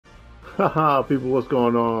Haha, people, what's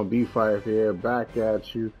going on? B5 here, back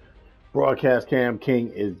at you. Broadcast Cam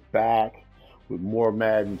King is back with more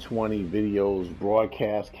Madden 20 videos,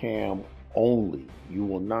 broadcast cam only. You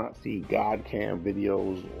will not see God Cam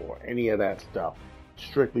videos or any of that stuff.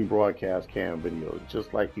 Strictly broadcast cam videos,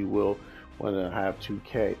 just like you will when I have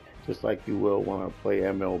 2K, just like you will when I play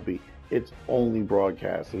MLB. It's only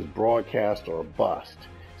broadcast. It's broadcast or bust.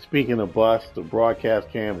 Speaking of bust, the broadcast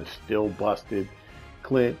cam is still busted.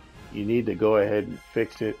 Clint, you need to go ahead and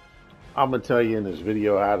fix it. I'm going to tell you in this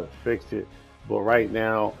video how to fix it. But right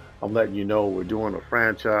now, I'm letting you know we're doing a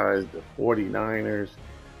franchise, the 49ers.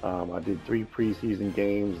 I did 3 preseason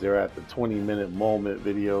games. They're at the 20-minute moment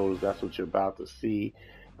videos. That's what you're about to see.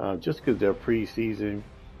 Just because they're preseason.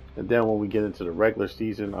 And then when we get into the regular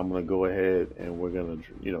season, I'm going to go ahead and we're going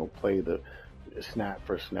to, play the snap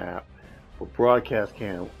for snap. But broadcast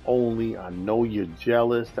cam only. I know you're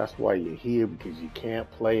jealous. That's why you're here, because you can't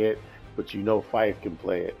play it, but you know Fife can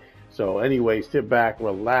play it. So anyway, sit back,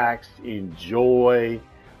 relax, enjoy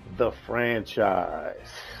the franchise.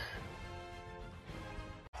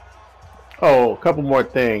 Oh, a couple more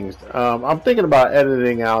things. I'm thinking about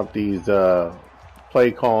editing out these play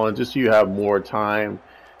calling just so you have more time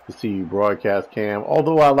to see broadcast cam.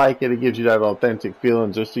 Although I like it, it gives you that authentic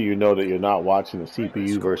feeling just so you know that you're not watching the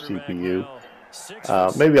CPU versus CPU.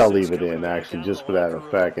 Maybe I'll leave it in actually just for that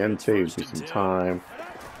effect and saves you some time.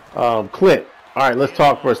 Clint, all right, let's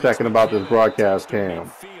talk for a second about this broadcast cam.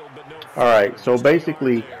 All right, so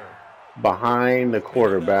basically behind the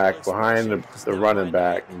quarterback, behind the running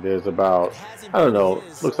back, there's about, I don't know,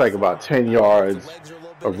 looks like about 10 yards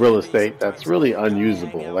of real estate that's really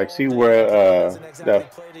unusable. Like, see where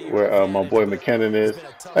my boy McKinnon is?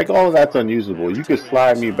 Like, all of that's unusable. You could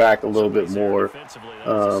slide me back a little bit more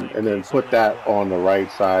and then put that on the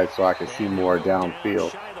right side so I can see more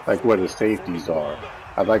downfield, like where the safeties are.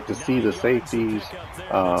 I'd like to see the safeties,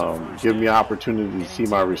 give me opportunity to see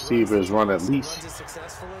my receivers run at least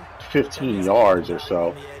 15 yards or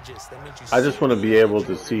so. I just want to be able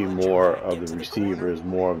to see more of the receivers,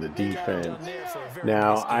 more of the defense.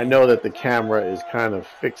 Now, I know that the camera is kind of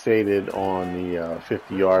fixated on the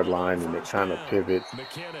 50-yard line and it kind of pivots.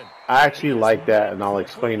 I actually like that, and I'll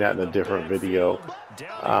explain that in a different video.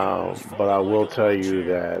 But I will tell you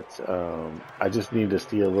that I just need to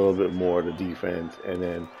see a little bit more of the defense and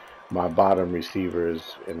then my bottom receivers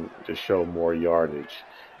and to show more yardage.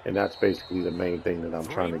 And that's basically the main thing that I'm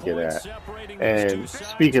trying to get at. And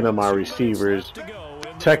speaking of my receivers,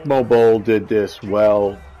 C'mon Bro did this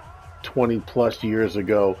well 20 plus years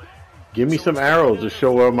ago. Give me some arrows to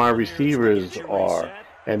show where my receivers are.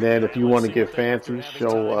 And then if you want to get fancy,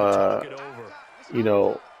 show,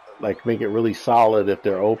 like make it really solid if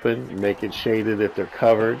they're open, make it shaded if they're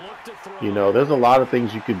covered. There's a lot of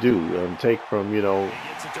things you could do and take from,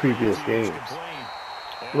 previous games.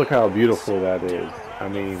 Look how beautiful that is. I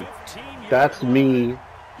mean, that's me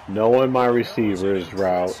knowing my receivers'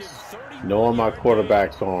 routes, knowing my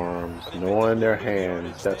quarterback's arms, knowing their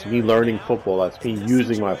hands. That's me learning football. That's me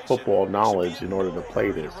using my football knowledge in order to play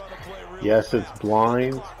this. Yes, it's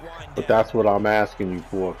blind, but that's what I'm asking you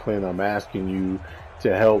for, Clint. I'm asking you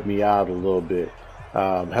to help me out a little bit.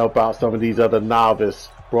 Help out some of these other novice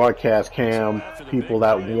broadcast cam people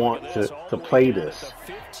that want to play this.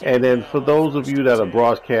 And then for those of you that are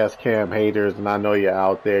broadcast cam haters, and I know you're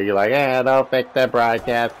out there, you're like, don't fix that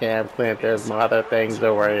broadcast cam, Clint. There's some other things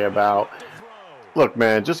to worry about. Look,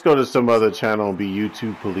 man, just go to some other channel and be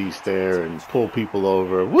YouTube police there and pull people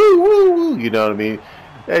over. Woo, woo, woo. You know what I mean?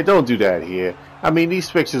 Hey, don't do that here. I mean, these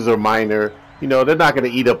fixes are minor. They're not going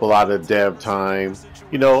to eat up a lot of dev time.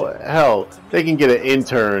 Hell, they can get an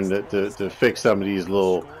intern to fix some of these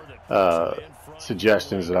little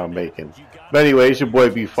suggestions that I'm making. But anyway, it's your boy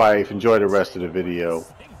B Fife. Enjoy the rest of the video.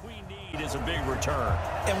 Is a big return.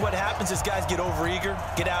 And what happens is guys get overeager,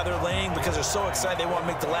 get out of their lane because they're so excited they want to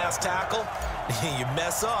make the last tackle. You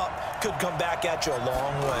mess up, could come back at you a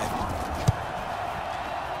long way.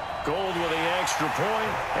 Gold with the extra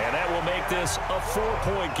point, and that will make this a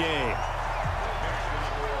 4-point game.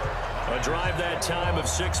 A drive that time of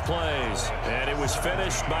 6 plays, and it was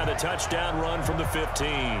finished by the touchdown run from the 15.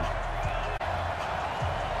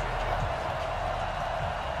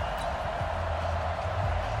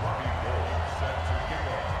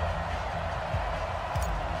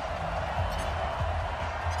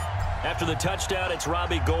 After the touchdown, it's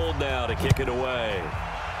Robbie Gould now to kick it away.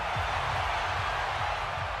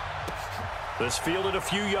 This fielded a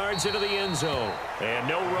few yards into the end zone. And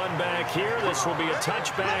no run back here. This will be a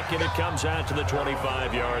touchback, and it comes out to the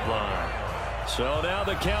 25-yard line. So now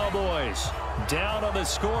the Cowboys down on the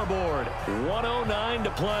scoreboard. 1:09 to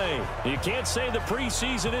play. You can't say the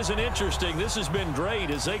preseason isn't interesting. This has been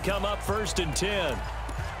great as they come up 1st and 10.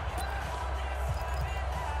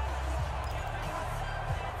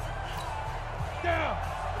 Down.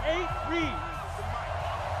 8, read.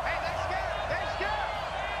 Hey, let's go.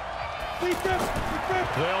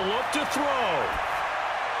 They'll look to throw.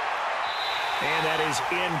 And that is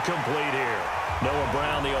incomplete here. Noah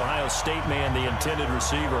Brown, the Ohio State man, the intended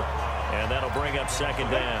receiver. And that'll bring up 2nd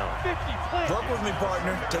down. Work with me,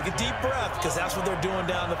 partner. Take a deep breath, because that's what they're doing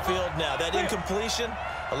down the field now. That incompletion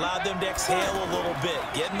allowed them to exhale a little bit.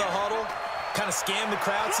 Get in the huddle, kind of scan the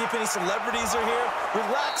crowd, see if any celebrities are here.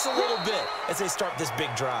 Relax a little bit as they start this big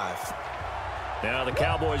drive. Now the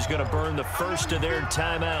Cowboys going to burn the first of their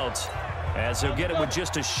timeouts, as they'll get it with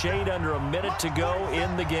just a shade under a minute to go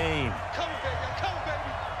in the game.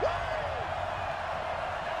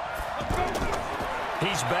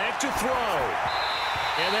 He's back to throw.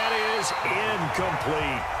 And that is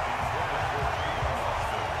incomplete.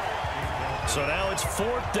 So now it's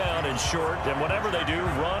 4th down and short, and whatever they do,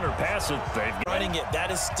 run or pass it, they've running it. That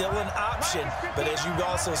is still an option, but as you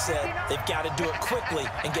also said, they've got to do it quickly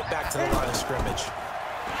and get back to the line of scrimmage.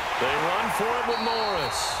 They run for it with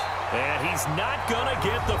Morris. And he's not going to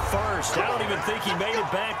get the first. I don't even think he made it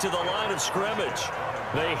back to the line of scrimmage.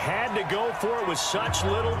 They had to go for it with such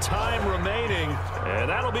little time remaining. And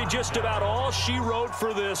that'll be just about all she wrote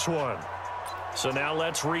for this one. So now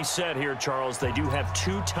let's reset here, Charles. They do have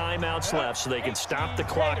 2 timeouts left, so they can stop the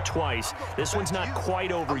clock twice. This one's not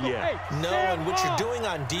quite over yet. No, and what you're doing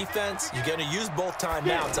on defense, you're going to use both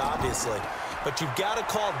timeouts, obviously. But you've got to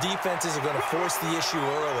call defenses are going to force the issue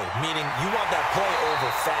early, meaning you want that play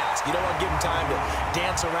over fast. You don't want to give them time to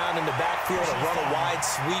dance around in the backfield or run a wide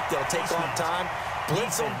sweep that'll take a long time.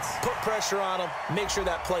 Blitz them, put pressure on them, make sure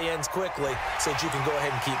that play ends quickly so that you can go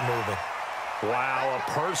ahead and keep moving. Wow,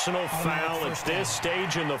 a personal foul at this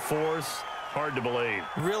stage in the 4th. Hard to believe.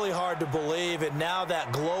 Really hard to believe, and now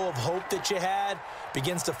that glow of hope that you had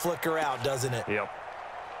begins to flicker out, doesn't it? Yep.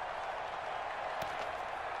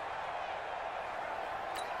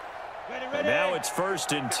 And now it's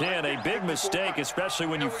 1st and 10. A big mistake, especially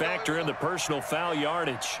when you factor in the personal foul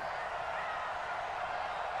yardage.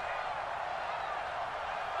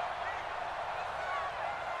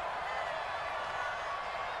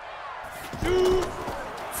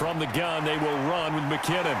 From the gun, they will run with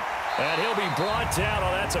McKinnon. And he'll be brought down.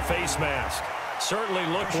 Oh, that's a face mask. Certainly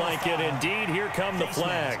looked like it. Indeed, here come the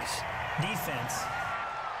flags. Defense.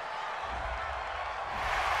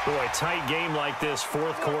 Boy, tight game like this,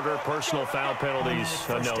 4th quarter, personal foul penalties,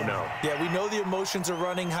 a no-no. Yeah, we know the emotions are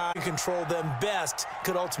running high. You control them best,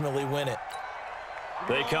 could ultimately win it.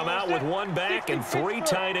 They come out with 1 back and 3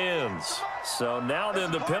 tight ends. So now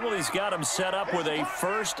then the penalties got them set up with a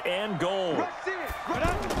 1st and goal.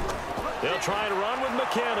 They'll try and run with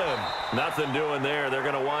McKinnon. Nothing doing there. They're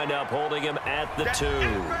going to wind up holding him at the 2.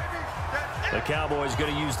 The Cowboys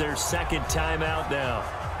going to use their 2nd timeout now,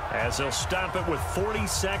 as they'll stop it with 40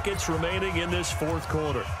 seconds remaining in this 4th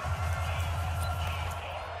quarter.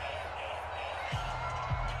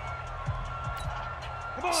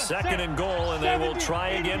 Second and goal, and they will try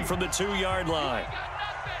again from the 2-yard line.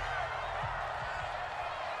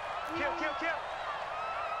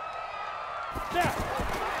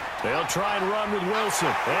 They'll try and run with Wilson,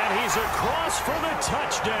 and he's across for the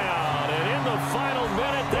touchdown. And in the final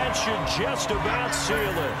minute, that should just about seal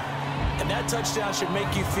it. And that touchdown should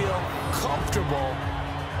make you feel comfortable.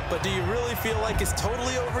 But do you really feel like it's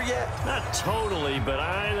totally over yet? Not totally, but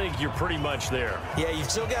I think you're pretty much there. Yeah,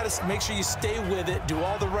 you've still got to make sure you stay with it, do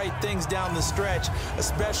all the right things down the stretch,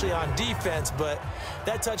 especially on defense. But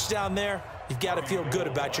that touchdown there, you've got to feel good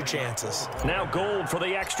about your chances. Now Gold for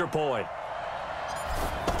the extra point.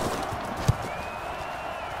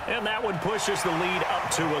 And that one pushes the lead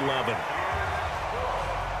up to 11.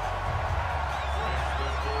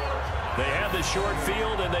 They had the short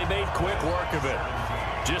field, and they made quick work of it.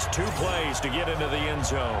 Just 2 plays to get into the end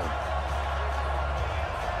zone.